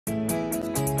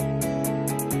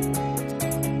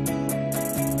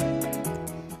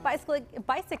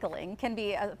Bicycling can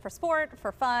be for sport,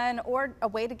 for fun, or a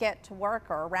way to get to work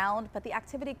or around, but the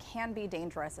activity can be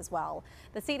dangerous as well.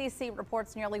 The CDC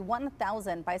reports nearly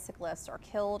 1,000 bicyclists are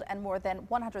killed and more than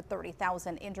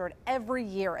 130,000 injured every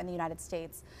year in the United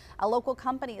States. A local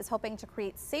company is hoping to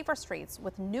create safer streets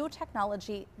with new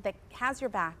technology that has your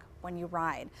back when you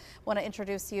ride. I want to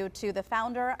introduce you to the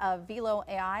founder of Velo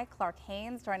AI,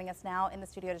 Haynes, joining us now in the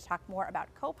studio to talk more about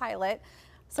Copilot.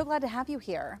 So glad to have you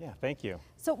here. Yeah, thank you.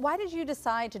 So why did you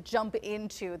decide to jump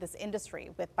into this industry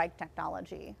with bike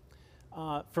technology?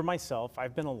 For myself,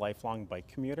 I've been a lifelong bike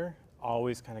commuter,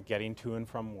 always kind of getting to and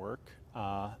from work.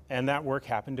 And that work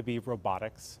happened to be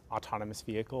robotics, autonomous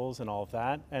vehicles, and all of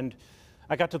that. And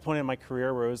I got to the point in my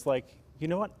career where it was like, you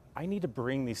know what? I need to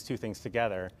bring these two things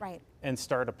together and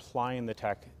start applying the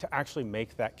tech to actually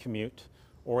make that commute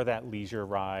or that leisure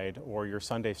ride or your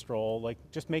Sunday stroll, like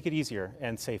just make it easier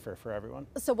and safer for everyone.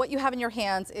 So what you have in your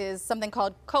hands is something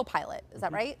called Copilot, is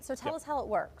that right? So tell us how it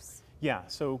works. Yeah,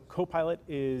 so Copilot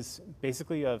is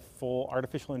basically a full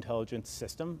artificial intelligence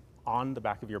system on the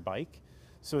back of your bike.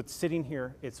 So it's sitting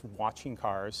here, it's watching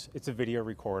cars, it's a video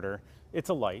recorder, it's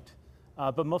a light.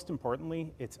 But most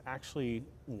importantly, it's actually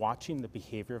watching the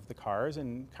behavior of the cars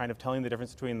and kind of telling the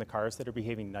difference between the cars that are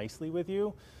behaving nicely with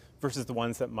you versus the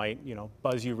ones that might,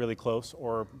 buzz you really close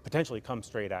or potentially come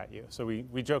straight at you. So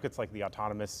we joke it's like the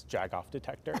autonomous jag-off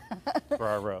detector for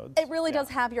our roads. It really does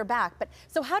have your back. But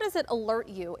so how does it alert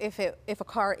you if a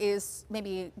car is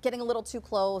maybe getting a little too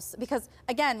close? Because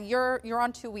again, you're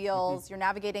on two wheels, you're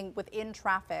navigating within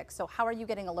traffic. So how are you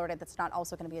getting alerted that's not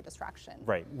also going to be a distraction?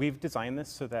 Right. We've designed this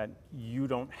so that you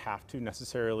don't have to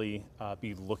necessarily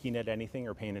be looking at anything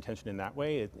or paying attention in that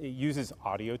way. It uses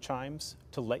audio chimes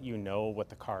to let you know what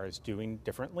the car is doing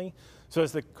differently. So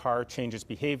as the car changes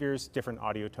behaviors, different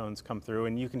audio tones come through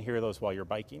and you can hear those while you're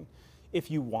biking. If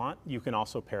you want, you can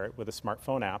also pair it with a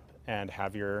smartphone app and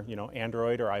have your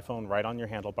Android or iPhone right on your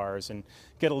handlebars and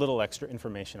get a little extra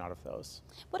information out of those.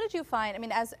 What did you find? I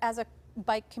mean, as a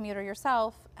bike commuter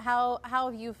yourself, how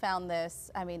have you found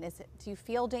this? I mean, do you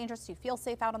feel dangerous? Do you feel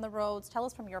safe out on the roads? Tell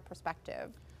us from your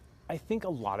perspective. I think a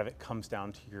lot of it comes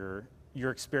down to your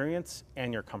experience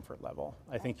and your comfort level.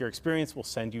 I think your experience will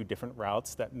send you different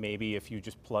routes that maybe if you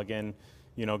just plug in,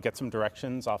 get some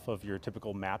directions off of your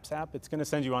typical Maps app, it's going to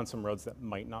send you on some roads that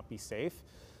might not be safe.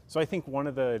 So I think one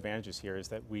of the advantages here is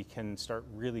that we can start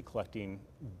really collecting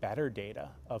better data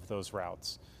of those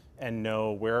routes and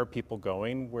know where are people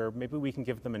going, where maybe we can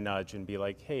give them a nudge and be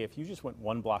like, hey, if you just went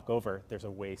one block over, there's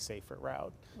a way safer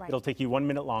route. It'll take you 1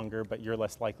 minute longer, but you're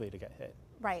less likely to get hit.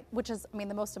 Right, which is,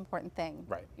 the most important thing.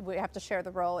 Right. We have to share the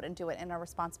road and do it in a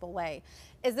responsible way.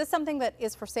 Is this something that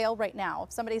is for sale right now?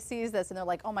 If somebody sees this and they're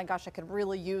like, oh my gosh, I could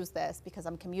really use this because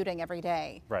I'm commuting every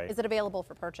day. Right. Is it available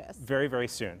for purchase? Very, very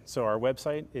soon. So our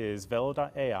website is Velo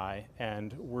AI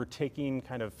and we're taking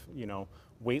kind of,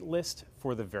 wait list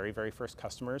for the very, very first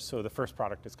customers. So the first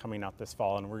product is coming out this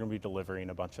fall and we're going to be delivering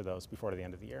a bunch of those before the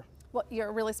end of the year. Well, you're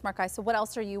a really smart guy. So what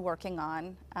else are you working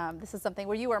on? This is something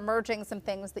where you are merging some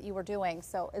things that you were doing.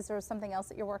 So is there something else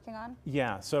that you're working on?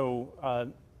 Yeah,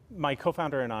 so my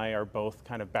co-founder and I are both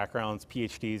kind of backgrounds,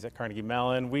 PhDs at Carnegie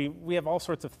Mellon. We have all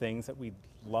sorts of things that we'd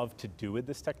love to do with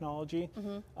this technology.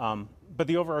 But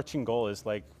the overarching goal is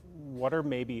like, what are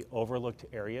maybe overlooked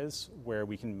areas where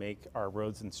we can make our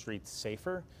roads and streets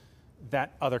safer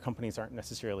that other companies aren't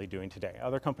necessarily doing today?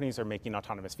 Other companies are making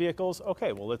autonomous vehicles.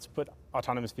 Okay, well, let's put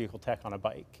autonomous vehicle tech on a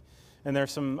bike. And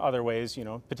there's some other ways,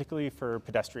 particularly for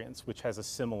pedestrians, which has a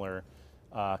similar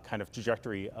kind of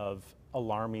trajectory of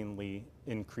alarmingly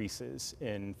increases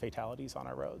in fatalities on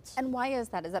our roads. And why is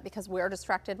that? Is that because we're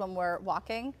distracted when we're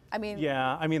walking?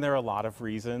 Yeah, there are a lot of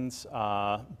reasons,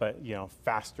 but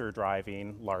faster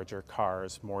driving, larger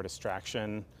cars, more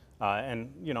distraction, and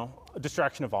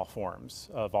distraction of all forms,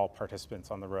 of all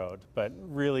participants on the road. But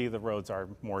really the roads are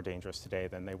more dangerous today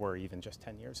than they were even just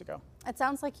 10 years ago. It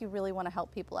sounds like you really want to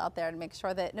help people out there and make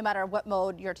sure that no matter what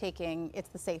mode you're taking, it's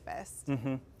the safest.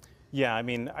 Yeah,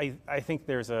 I think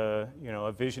there's a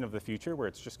vision of the future where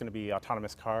it's just going to be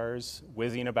autonomous cars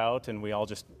whizzing about and we all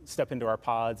just step into our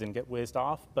pods and get whizzed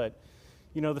off. But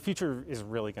the future is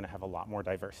really going to have a lot more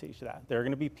diversity to that. There are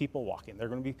going to be people walking, there are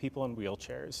going to be people in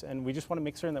wheelchairs, and we just want to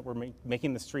make certain that we're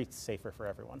making the streets safer for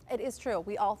everyone. It is true.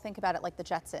 We all think about it like the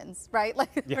Jetsons, right?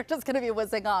 Like we're just going to be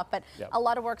whizzing off, but a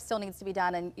lot of work still needs to be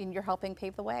done, and you're helping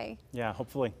pave the way. Yeah,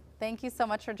 hopefully. Thank you so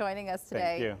much for joining us today.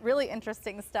 Thank you. Really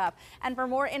interesting stuff. And for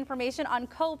more information on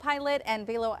Copilot and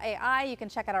Velo AI, you can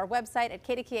check out our website at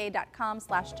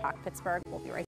kdka.com/talkpittsburgh. We'll be right back.